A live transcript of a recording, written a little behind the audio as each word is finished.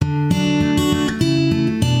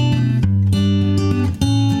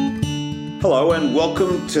Hello and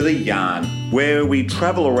welcome to The Yarn, where we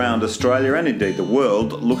travel around Australia and indeed the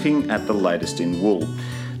world looking at the latest in wool.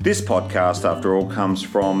 This podcast, after all, comes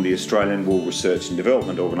from the Australian Wool Research and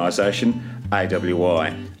Development Organisation,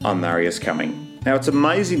 AWI. I'm Marius Cumming. Now, it's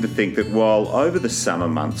amazing to think that while over the summer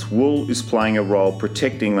months, wool is playing a role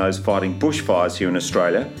protecting those fighting bushfires here in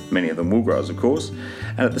Australia, many of them wool growers of course,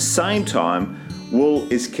 and at the same time,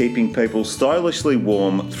 wool is keeping people stylishly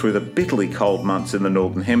warm through the bitterly cold months in the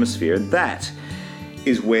Northern Hemisphere, and that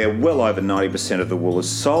is where well over 90% of the wool is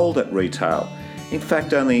sold at retail. In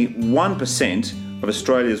fact, only 1% of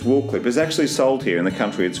Australia's wool clip is actually sold here in the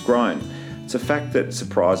country it's grown. It's a fact that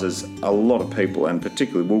surprises a lot of people, and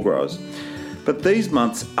particularly wool growers. But these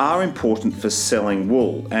months are important for selling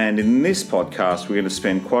wool, and in this podcast we're going to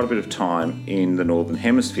spend quite a bit of time in the Northern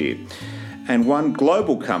Hemisphere. And one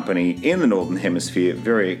global company in the Northern Hemisphere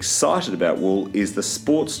very excited about wool is the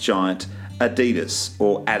sports giant Adidas,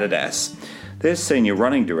 or Adidas. Their senior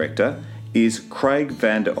running director is Craig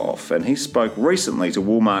van der Off, and he spoke recently to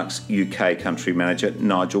Woolmark's UK country manager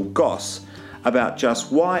Nigel Goss about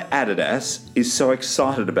just why Adidas is so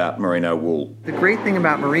excited about merino wool. The great thing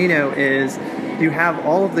about merino is you have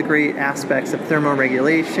all of the great aspects of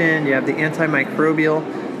thermoregulation, you have the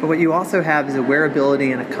antimicrobial, but what you also have is a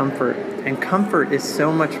wearability and a comfort. And comfort is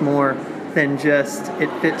so much more than just it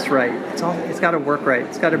fits right. It's got to work right.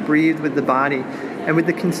 It's got to breathe with the body. And with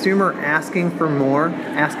the consumer asking for more,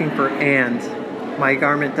 asking for my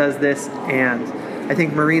garment does this and. I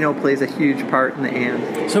think merino plays a huge part in the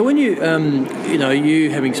and. So when you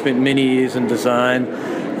having spent many years in design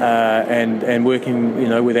and working,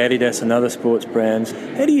 with Adidas and other sports brands,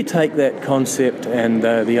 how do you take that concept and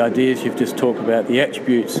the ideas you've just talked about, the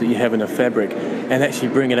attributes that you have in a fabric, and actually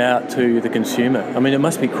bring it out to the consumer? I mean, it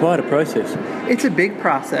must be quite a process. It's a big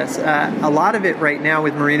process. A lot of it right now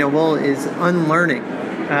with merino wool is unlearning.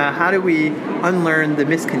 How do we unlearn the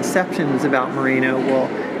misconceptions about merino wool?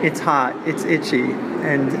 It's hot, it's itchy,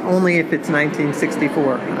 and only if it's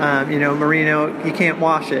 1964. Merino, you can't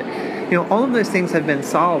wash it. All of those things have been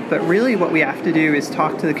solved, but really what we have to do is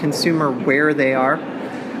talk to the consumer where they are.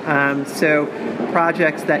 So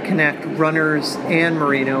projects that connect runners and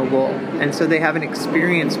merino wool, and so they have an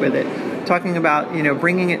experience with it. Talking about,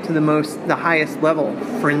 bringing it to the highest level.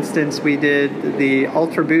 For instance, we did the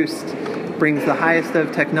Ultra Boost, brings the highest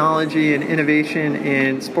of technology and innovation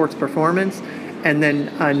in sports performance, and then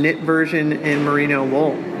a knit version in merino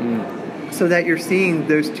wool. So that you're seeing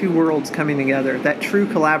those two worlds coming together. That true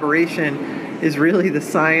collaboration is really the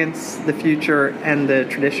science, the future, and the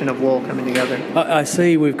tradition of wool coming together. I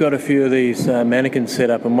see we've got a few of these mannequins set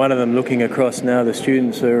up, and one of them looking across now, the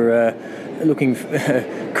students are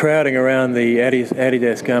crowding around the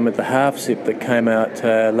Adidas garment, the half zip that came out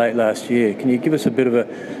late last year. Can you give us a bit of a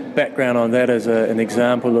background on that as an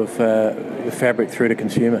example of the fabric through to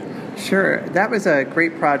consumer? Sure. That was a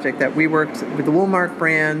great project that we worked with the Woolmark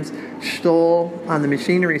brands, Stoll on the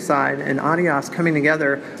machinery side, and Adidas coming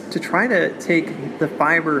together to try to take the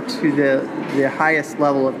fiber to the highest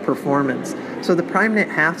level of performance. So the Prime Knit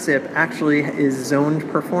Half Zip actually is zoned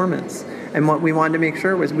performance. And what we wanted to make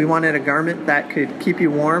sure was we wanted a garment that could keep you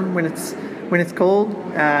warm when it's cold,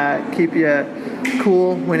 keep you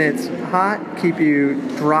cool when it's hot, keep you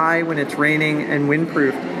dry when it's raining, and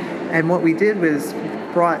windproof. And what we did was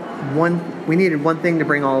we needed one thing to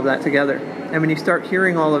bring all of that together. And when you start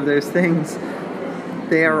hearing all of those things,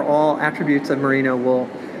 they are all attributes of merino wool.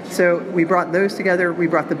 So we brought those together. We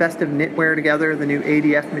brought the best of knitwear together, the new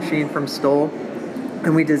ADF machine from Stoll,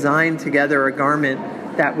 and we designed together a garment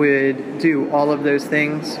that would do all of those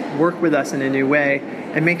things, work with us in a new way,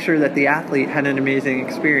 and make sure that the athlete had an amazing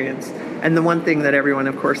experience. And the one thing that everyone,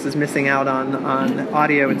 of course, is missing out on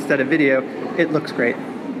audio instead of video, it looks great.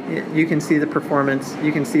 You can see the performance,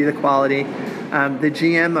 you can see the quality. The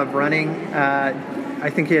GM of running, I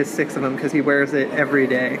think he has 6 of them because he wears it every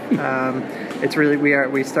day. It's really,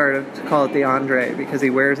 we started to call it the Andre because he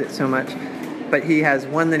wears it so much. But he has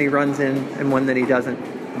one that he runs in and one that he doesn't.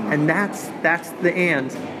 And that's the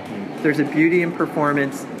and. There's a beauty in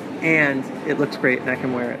performance, and it looks great, and I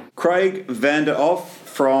can wear it. Craig van der Off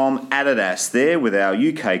from Adidas there with our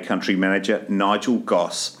UK country manager Nigel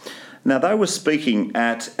Goss. Now, they were speaking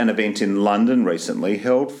at an event in London recently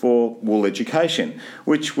held for wool education,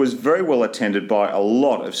 which was very well attended by a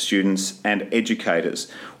lot of students and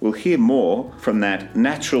educators. We'll hear more from that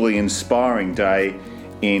naturally inspiring day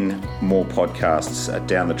in more podcasts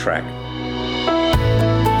down the track.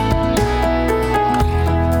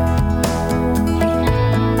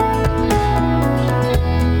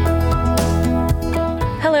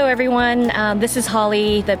 Hello everyone. This is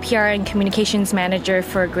Holly, the PR and Communications Manager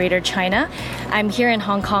for Greater China. I'm here in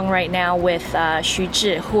Hong Kong right now with Xu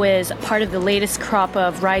Zhi, who is part of the latest crop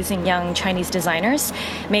of rising young Chinese designers,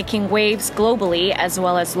 making waves globally as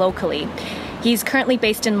well as locally. He's currently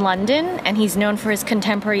based in London, and he's known for his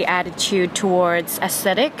contemporary attitude towards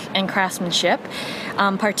aesthetic and craftsmanship,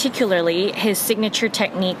 particularly his signature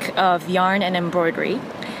technique of yarn and embroidery.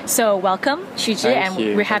 So welcome, Xu Zhi, and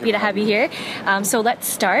we're happy to have you here. So let's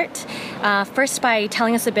start first by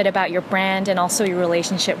telling us a bit about your brand and also your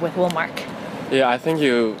relationship with Woolmark. Yeah, thank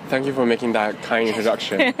you for making that kind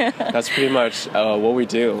introduction. That's pretty much what we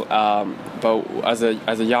do. But as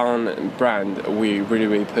a young brand, we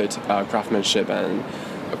really put craftsmanship and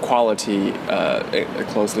quality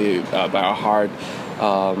closely by our heart.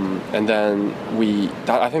 And then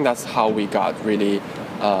I think that's how we got really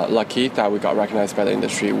lucky that we got recognized by the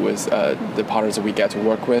industry with the partners that we get to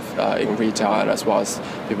work with in retail and as well as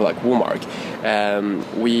people like Woolmark.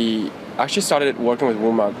 We actually started working with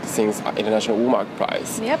Woolmark since International Woolmark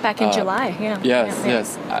Prize. Yeah, back in July. Yeah.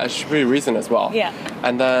 Yes. It's pretty recent as well. Yeah.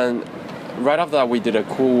 And then right after that, we did a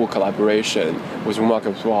cool collaboration with Woolmark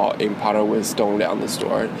as well in partner with Stone Liang, the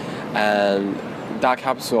store. And that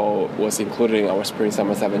capsule was included in our Spring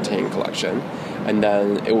Summer 17 collection, and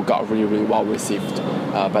then it got really well received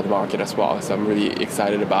by the market as well. So I'm really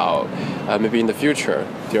excited about maybe in the future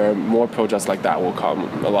there are more projects like that will come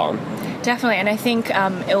along. Definitely, and I think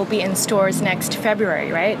it will be in stores next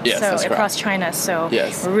February, right? Yes, so that's across correct. China. So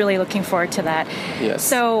yes. We're really looking forward to that. Yes.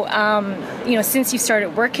 So since you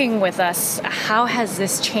started working with us, how has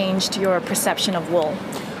this changed your perception of wool?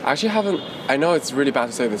 I actually haven't. I know it's really bad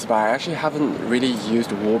to say this, but I actually haven't really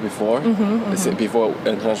used wool before. Before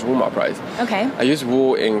International Woolmark Prize. Okay. I used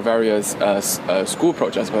wool in various school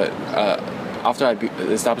projects, but after I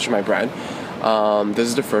established my brand, this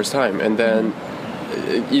is the first time. And then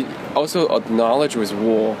also knowledge with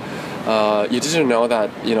wool. You didn't know that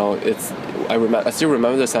it's. I still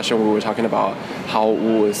remember the session we were talking about how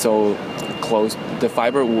wool is so close. The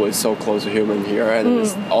fiber wool is so close to human hair, and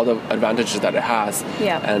it's all the advantages that it has.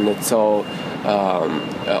 Yeah. And it's so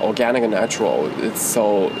organic and natural. It's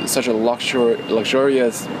such a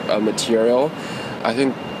luxurious material. I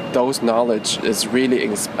think those knowledge is really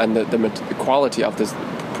and the quality of this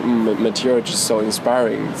material is just so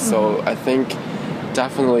inspiring. So I think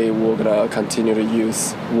definitely we're gonna continue to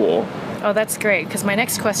use wool. Oh, that's great, because my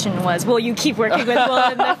next question was, will you keep working with wool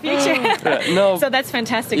in the future? No. So that's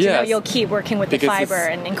fantastic to know you'll keep working with because the fiber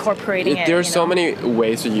and incorporating it. There are so many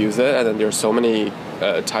ways to use it, and then there are so many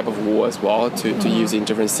type of wool as well to use in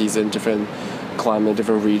different seasons, different climate,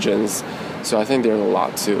 different regions. So I think there's a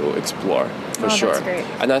lot to explore for sure. That's great.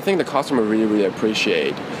 And I think the customer really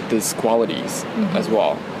appreciate these qualities as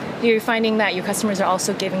well. You're finding that your customers are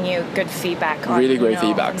also giving you good feedback on really great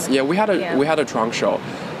feedbacks. Yeah, we had a trunk show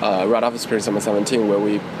right after Spring Summer 17 where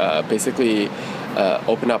we basically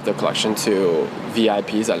opened up the collection to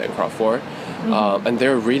VIPs at Lane Crawford. And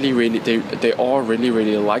they're they all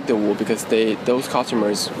really like the wool because those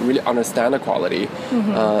customers really understand the quality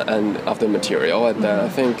and of the material, and I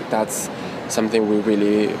think that's something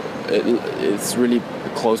it's really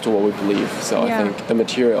close to what we believe. So I think the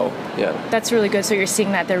material, that's really good. So you're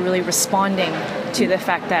seeing that they're really responding to the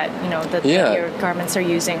fact that that your garments are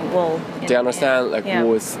using wool. They understand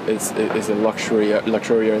wool is a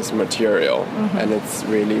luxurious material, and it's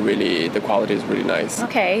really the quality is really nice.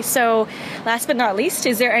 Okay, so last but not least,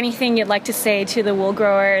 is there anything you'd like to say to the wool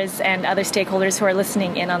growers and other stakeholders who are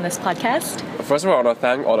listening in on this podcast? First of all, I want to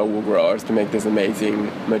thank all the wool growers to make this amazing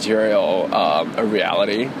material a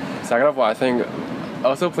reality. Second of all, I think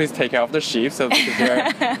also please take care of the sheep, so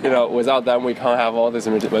they're, without them we can't have all this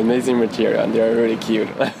amazing material, and they're really cute.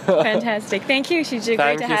 Fantastic. Thank you, Xu Zhi. Great to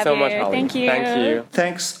have you. Thank you so much, Holly. Thank you. Thank you.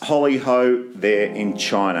 Thanks, Holly Ho, there in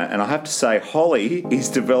China. And I have to say, Holly is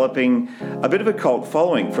developing a bit of a cult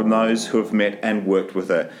following from those who have met and worked with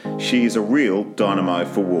her. She is a real dynamo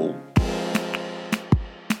for wool.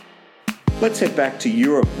 Let's head back to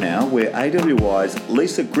Europe now, where AWI's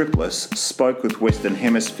Lisa Gripless spoke with Western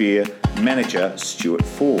Hemisphere manager Stuart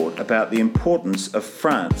Ford about the importance of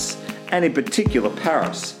France, and in particular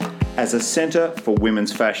Paris, as a centre for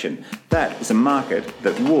women's fashion. That is a market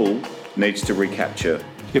that wool needs to recapture.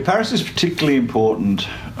 Yeah, Paris is particularly important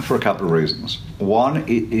for a couple of reasons. One,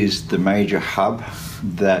 it is the major hub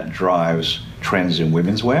that drives trends in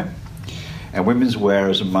women's wear. And women's wear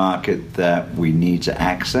is a market that we need to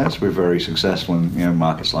access. We're very successful in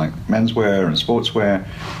markets like menswear and sportswear.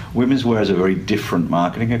 Women's wear is a very different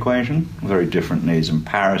marketing equation, very different needs, and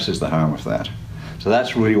Paris is the home of that. So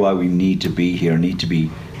that's really why we need to be here, need to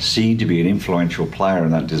be seen to be an influential player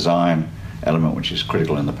in that design element which is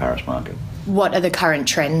critical in the Paris market. What are the current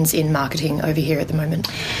trends in marketing over here at the moment?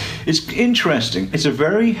 It's interesting. It's a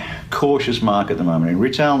very cautious market at the moment.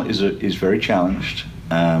 Retail is very challenged,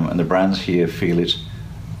 and the brands here feel it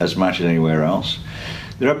as much as anywhere else.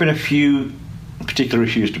 There have been a few particular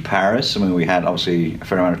issues to Paris. I mean, we had obviously a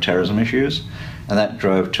fair amount of terrorism issues, and that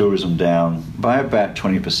drove tourism down by about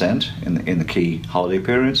 20% in the key holiday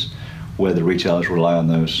periods, where the retailers rely on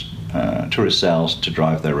those tourist sales to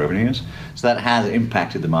drive their revenues. So that has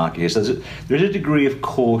impacted the market here. So there's a degree of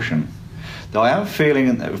caution. Though I am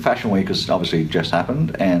feeling that Fashion Week has obviously just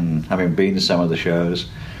happened, and having been to some of the shows,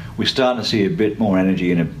 we're starting to see a bit more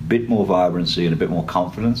energy and a bit more vibrancy and a bit more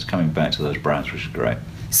confidence coming back to those brands, which is great.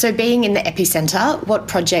 So being in the epicentre, what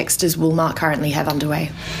projects does Woolmark currently have underway?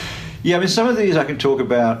 Yeah, I mean, some of these I can talk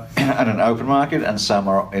about at an open market, and some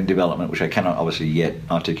are in development, which I cannot obviously yet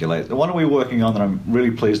articulate. The one we're working on that I'm really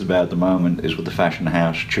pleased about at the moment is with the fashion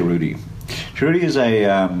house Cerruti. Cerruti is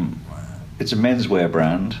it's a menswear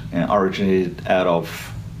brand, originated out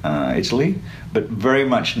of Italy, but very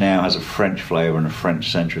much now has a French flavour and a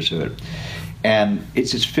French centre to it. And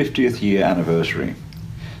it's its 50th year anniversary.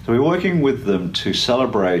 So we're working with them to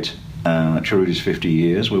celebrate Cerruti's 50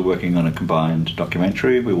 years. We're working on a combined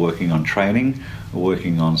documentary, we're working on training, we're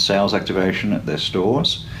working on sales activation at their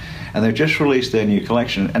stores, and they've just released their new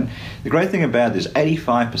collection. And the great thing about this,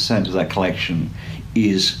 85% of that collection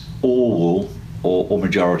is all wool or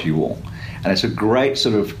majority wool. And it's a great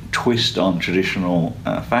sort of twist on traditional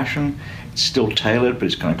fashion. It's still tailored, but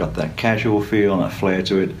it's kind of got that casual feel and that flair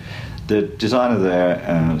to it. The designer there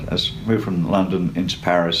has moved from London into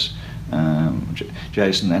Paris,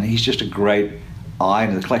 Jason, and he's just a great eye,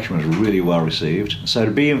 and the collection was really well received. So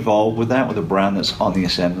to be involved with that, with a brand that's on the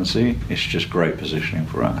ascendancy, it's just great positioning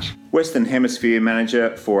for us. Western Hemisphere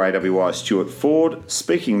Manager for AWI Stuart Ford,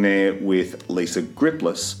 speaking there with Lisa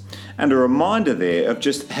Gripless, and a reminder there of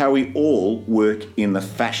just how we all work in the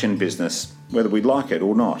fashion business, whether we like it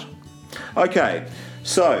or not. Okay,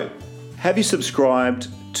 so have you subscribed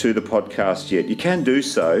to the podcast yet? You can do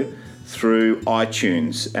so through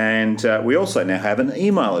iTunes, and we also now have an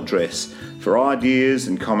email address for ideas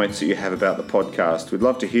and comments that you have about the podcast. We'd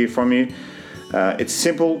love to hear from you. It's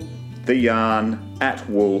simple,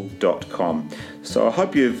 theyarn@wool.com. So I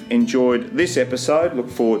hope you've enjoyed this episode. Look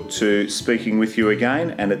forward to speaking with you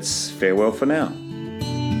again, and it's farewell for now.